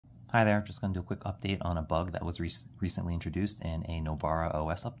Hi there, just going to do a quick update on a bug that was recently introduced in a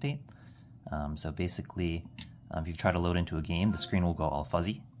NobaraOS update. So basically, if you try to load into a game, the screen will go all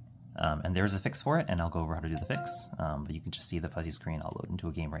fuzzy. And there's a fix for it, and I'll go over how to do the fix. But you can just see the fuzzy screen. I'll load into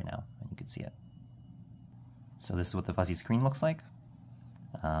a game right now, and you can see it. So this is what the fuzzy screen looks like.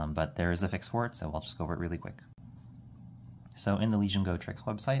 But there is a fix for it, so I'll just go over it really quick. So in the Legion Go Tricks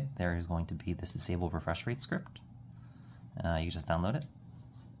website, there is going to be this disable refresh rate script. You just download it.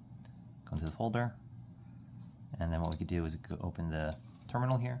 Go into the folder, and then what we could do is we could open the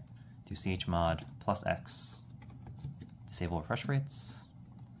terminal here, do chmod +x disable refresh rates,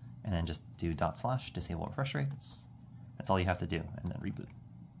 and then just do / disable refresh rates. That's all you have to do, and then reboot.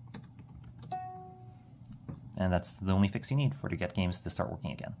 And that's the only fix you need to get games to start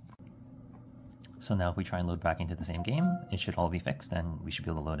working again. So now if we try and load back into the same game, it should all be fixed and we should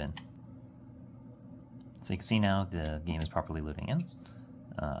be able to load in. So you can see now the game is properly loading in.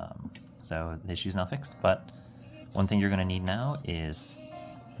 So the issue is now fixed, but one thing you're going to need now is,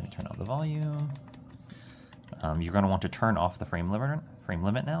 let me turn up the volume. You're going to want to turn off the frame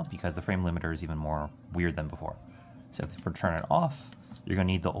limit now, because the frame limiter is even more weird than before. So if you turn it off, you're going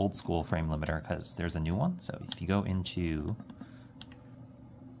to need the old school frame limiter because there's a new one. So if you go into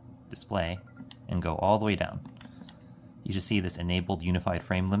display and go all the way down, you just see this enabled unified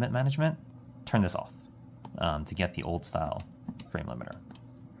frame limit management. Turn this off to get the old style frame limiter.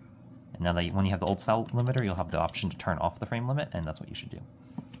 And now that when you have the old style limiter, you'll have the option to turn off the frame limit, and that's what you should do.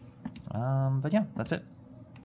 But yeah, that's it.